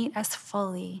will meet us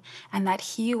fully and that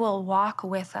he will walk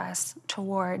with us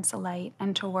towards light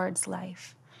and towards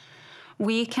life.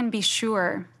 We can be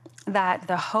sure that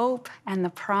the hope and the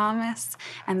promise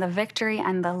and the victory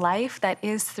and the life that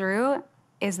is through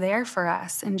is there for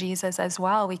us in Jesus as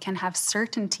well. We can have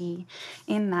certainty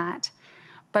in that.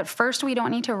 But first, we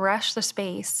don't need to rush the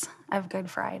space of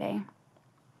Good Friday.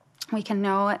 We can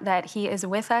know that he is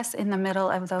with us in the middle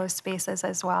of those spaces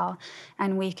as well,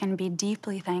 and we can be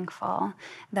deeply thankful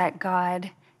that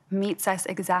God meets us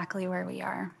exactly where we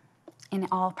are in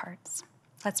all parts.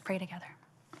 Let's pray together.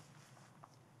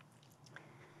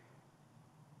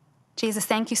 Jesus,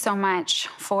 thank you so much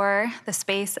for the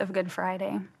space of Good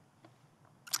Friday.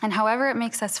 And however it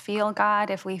makes us feel, God,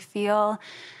 if we feel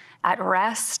at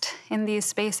rest in these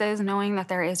spaces, knowing that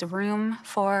there is room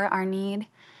for our need,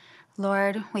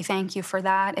 Lord, we thank you for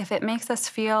that. If it makes us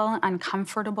feel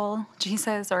uncomfortable,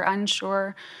 Jesus, or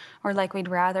unsure, or like we'd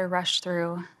rather rush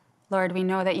through, Lord, we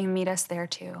know that you meet us there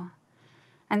too.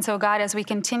 And so, God, as we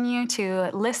continue to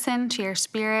listen to your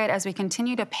Spirit, as we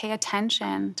continue to pay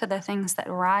attention to the things that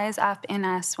rise up in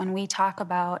us when we talk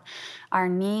about our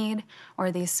need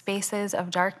or these spaces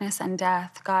of darkness and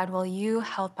death, God, will you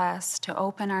help us to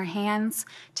open our hands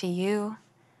to you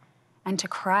and to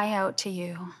cry out to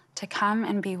you, to come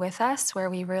and be with us where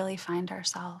we really find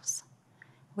ourselves.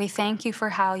 We thank you for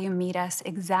how you meet us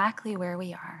exactly where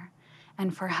we are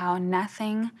and for how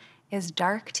nothing is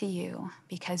dark to you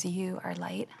because you are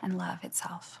light and love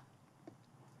itself.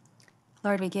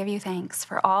 Lord, we give you thanks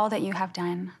for all that you have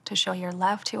done to show your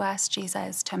love to us,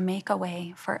 Jesus, to make a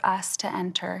way for us to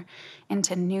enter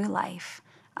into new life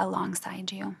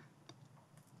alongside you.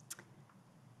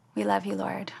 We love you,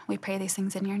 Lord. We pray these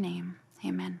things in your name.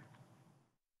 Amen.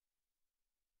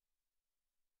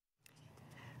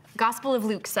 Gospel of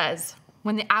Luke says,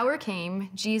 "When the hour came,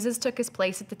 Jesus took his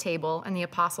place at the table and the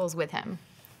apostles with him.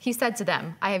 He said to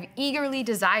them, 'I have eagerly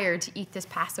desired to eat this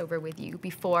Passover with you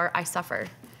before I suffer.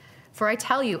 For I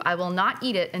tell you, I will not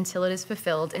eat it until it is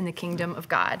fulfilled in the kingdom of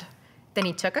God.' Then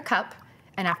he took a cup,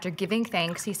 and after giving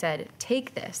thanks, he said,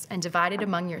 'Take this and divide it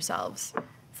among yourselves.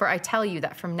 For I tell you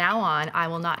that from now on I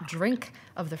will not drink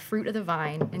of the fruit of the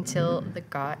vine until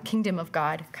the kingdom of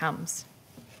God comes.'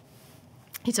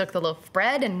 He took the loaf of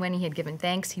bread, and when he had given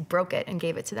thanks, he broke it and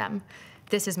gave it to them.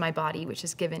 'This is my body, which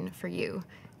is given for you.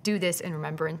 Do this in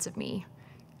remembrance of me.'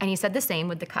 And he said the same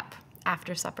with the cup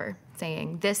after supper,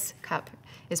 saying, 'This cup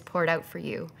is poured out for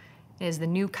you. It is the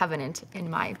new covenant in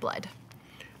my blood.'"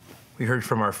 We heard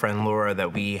from our friend Laura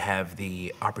that we have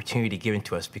the opportunity given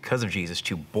to us because of Jesus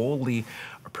to boldly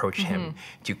approach him,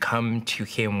 to come to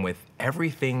him with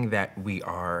everything that we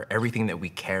are, everything that we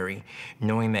carry,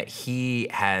 knowing that he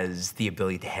has the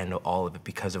ability to handle all of it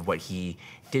because of what he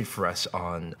did for us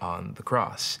on the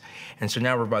cross. And so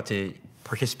now we're about to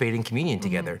participate in communion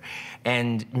together.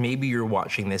 And maybe you're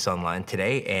watching this online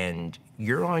today and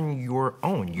you're on your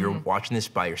own. You're watching this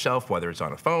by yourself, whether it's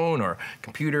on a phone or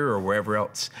computer or wherever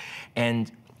else.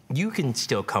 And you can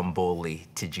still come boldly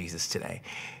to Jesus today.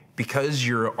 Because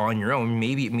you're on your own,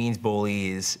 maybe it means boldly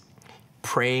is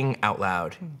praying out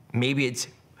loud. Maybe it's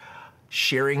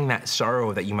sharing that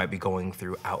sorrow that you might be going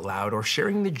through out loud, or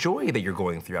sharing the joy that you're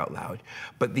going through out loud.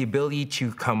 But the ability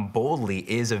to come boldly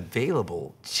is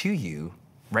available to you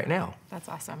right now. That's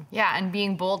awesome. Yeah, and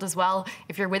being bold as well,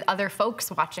 if you're with other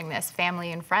folks watching this,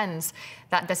 family and friends,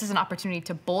 that this is an opportunity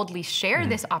to boldly share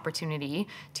this opportunity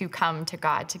to come to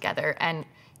God together and,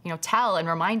 you know, tell and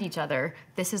remind each other,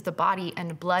 this is the body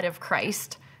and blood of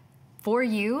Christ for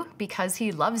you because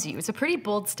he loves you. It's a pretty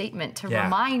bold statement to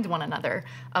remind one another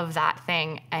of that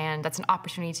thing. And that's an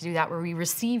opportunity to do that where we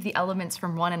receive the elements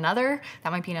from one another.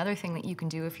 That might be another thing that you can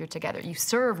do if you're together. You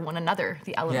serve one another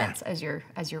the elements as you're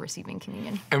receiving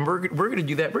communion. And we're going to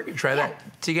do that. We're going to try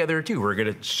that together too. We're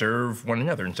going to serve one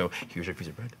another. And so here's your piece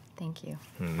of bread. Thank you.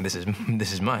 This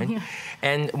is mine.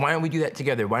 And why don't we do that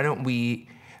together? Why don't we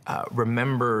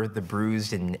remember the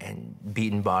bruised and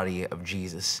beaten body of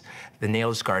Jesus, the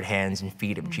nail-scarred hands and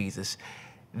feet of Jesus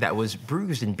that was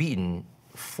bruised and beaten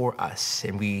for us.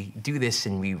 And we do this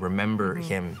and we remember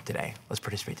him today. Let's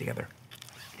participate together.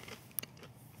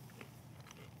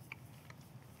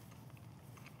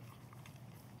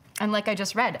 And like I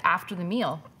just read, after the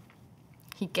meal,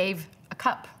 he gave a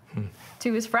cup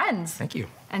to his friends. Thank you.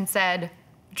 And said,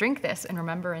 drink this in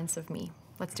remembrance of me.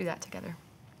 Let's do that together.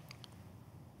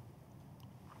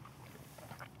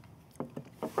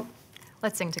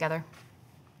 Let's sing together.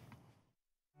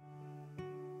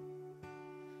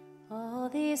 All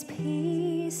these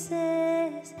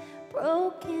pieces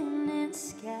broken and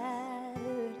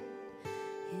scattered,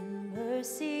 in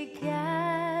mercy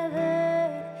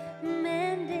gathered,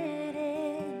 mended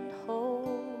and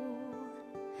whole,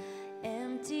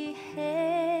 empty-handed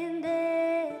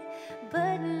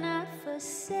but not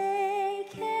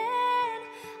forsaken.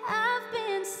 I've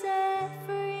been set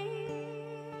free.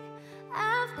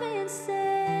 I've been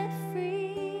set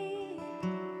free.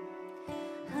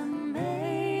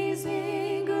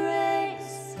 Amazing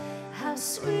grace, how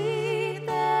sweet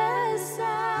the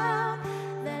sound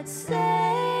that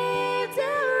saved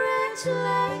a wretch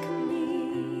like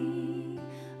me.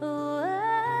 Oh,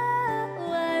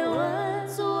 I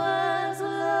once was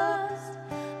lost,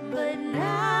 but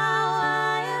now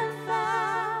I am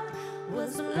found.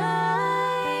 Was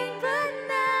blind, but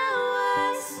now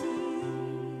I see.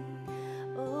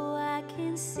 Oh, I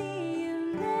can see you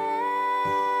now.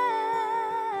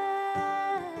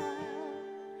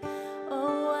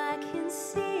 Oh, I can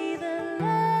see the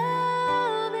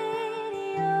love in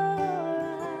your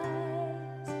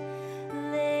eyes,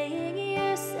 laying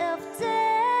yourself down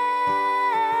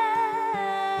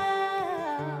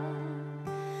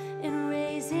and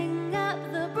raising up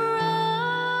the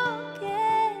broken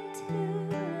to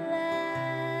life.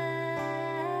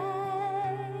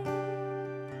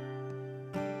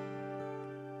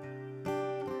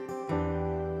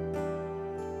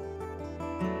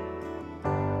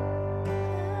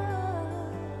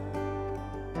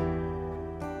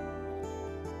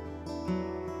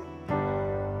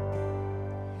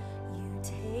 You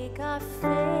take our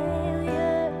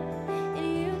failure and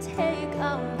you take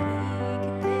our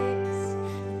weakness,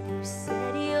 and you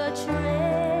set your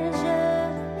treasure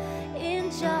in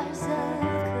jars of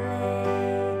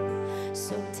clay.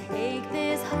 So take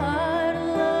this heart,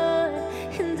 Lord,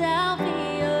 and I'll be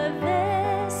your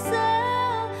vessel,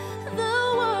 the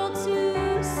world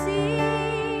to see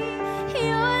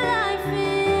your life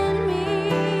in me.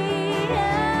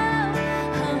 Oh,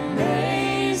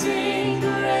 amazing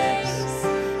grace,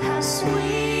 how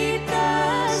sweet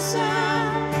the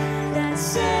sound that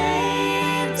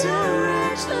saved a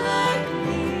wretch like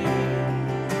me.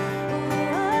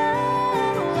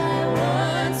 Oh, I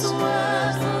once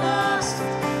was lost,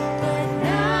 but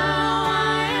now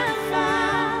I am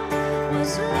found.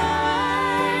 Was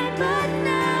blind, but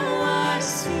now I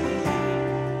see.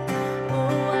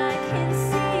 Oh, I can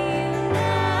see you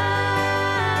now.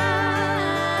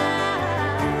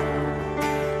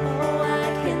 Oh, I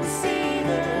can see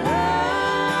the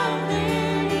love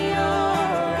in your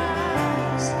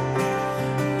eyes,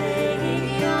 laying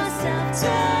yourself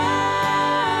down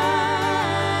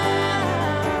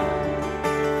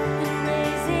and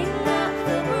raising up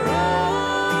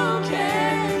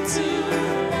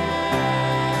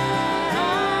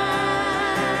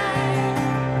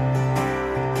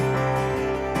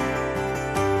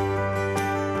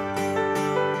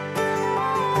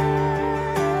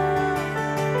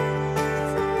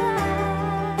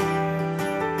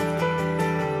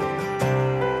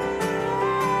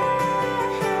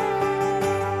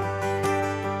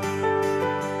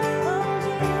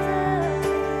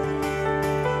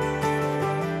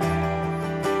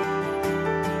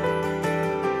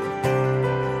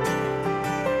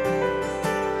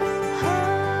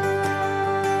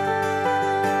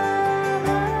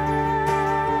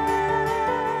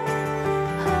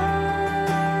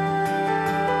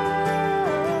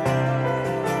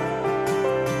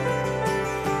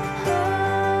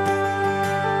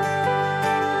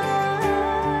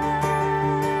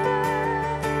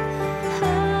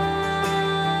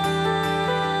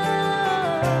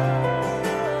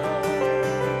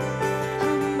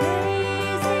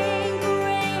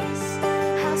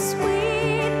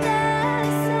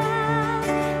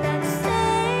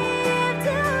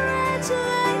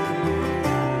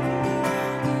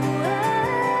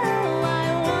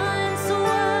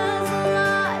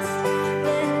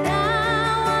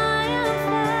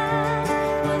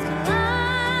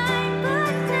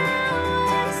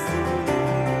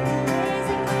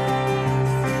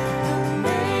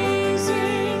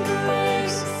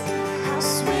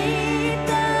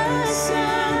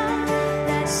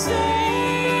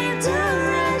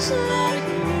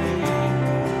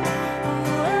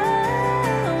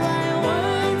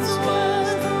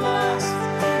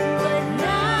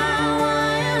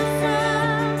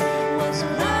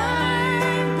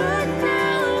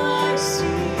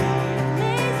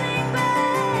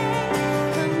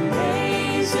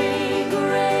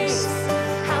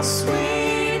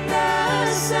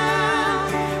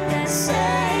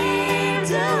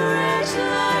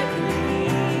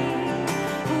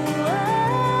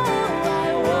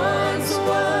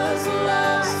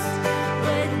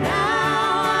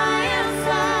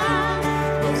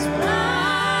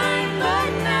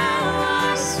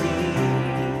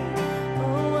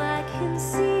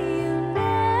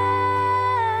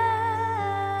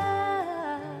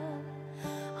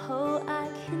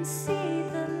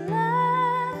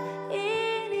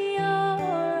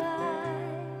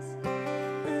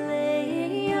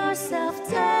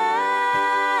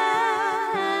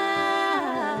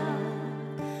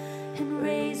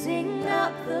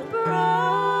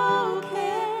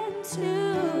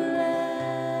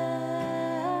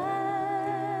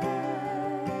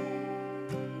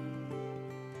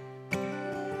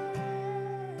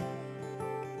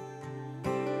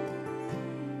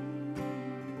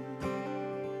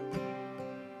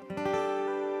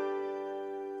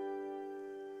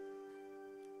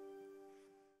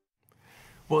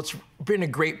Well, it's been a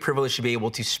great privilege to be able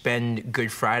to spend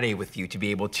Good Friday with you, to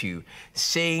be able to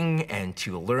sing and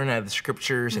to learn out of the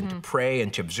scriptures and to pray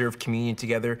and to observe communion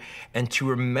together and to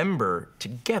remember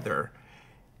together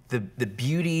the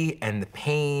beauty and the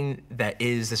pain that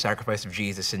is the sacrifice of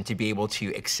Jesus, and to be able to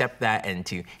accept that and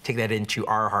to take that into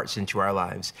our hearts, into our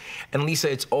lives. And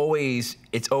Lisa, it's always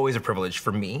a privilege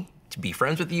for me to be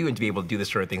friends with you and to be able to do this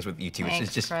sort of things with you too. Thanks,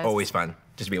 it's just Chris. always fun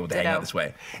just to be able to hang out this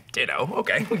way. Ditto.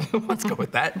 Okay, let's go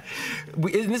with that. And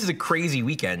this is a crazy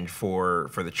weekend for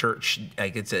the church.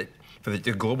 Like for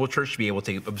the global church to be able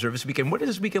to observe this weekend. What does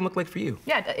this weekend look like for you?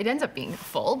 Yeah, it ends up being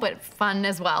full, but fun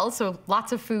as well. So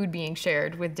lots of food being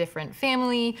shared with different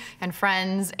family and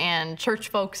friends and church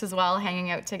folks as well, hanging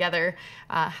out together.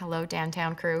 Hello,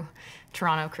 downtown crew.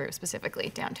 Toronto crew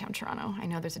specifically, downtown Toronto. I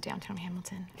know there's a downtown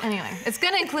Hamilton. Anyway, it's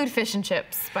gonna include fish and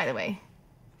chips, by the way.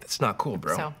 That's not cool,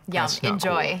 bro. So yum,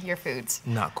 enjoy your foods.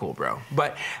 Not cool, bro.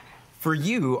 But for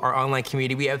you, our online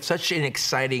community, we have such an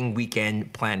exciting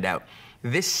weekend planned out.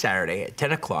 This Saturday at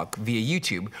 10 o'clock via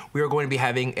YouTube, we are going to be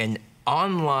having an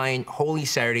online Holy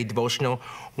Saturday devotional.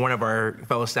 One of our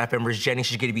fellow staff members, Jenny,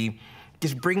 she's going to be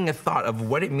just bringing a thought of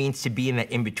what it means to be in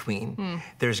that in-between.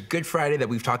 There's Good Friday that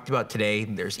we've talked about today.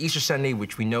 There's Easter Sunday,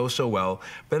 which we know so well.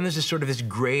 But then there's this sort of this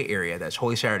gray area that's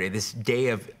Holy Saturday, this day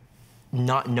of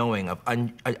not knowing, of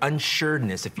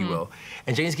unsureness, if you will.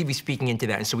 And Jenny's going to be speaking into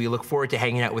that. And so we look forward to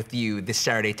hanging out with you this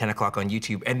Saturday, 10 o'clock on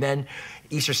YouTube. And then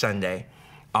Easter Sunday,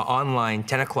 online,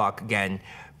 10 o'clock again.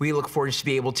 We look forward to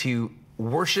be able to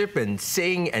worship and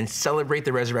sing and celebrate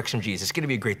the resurrection of Jesus. It's going to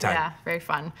be a great time. Yeah, very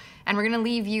fun. And we're going to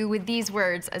leave you with these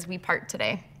words as we part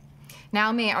today.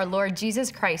 Now may our Lord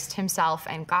Jesus Christ himself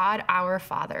and God our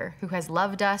Father, who has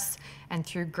loved us and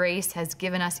through grace has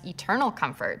given us eternal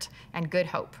comfort and good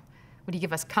hope, would he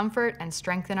give us comfort and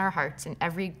strengthen our hearts in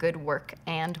every good work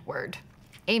and word.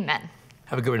 Amen.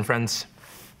 Have a good one, friends.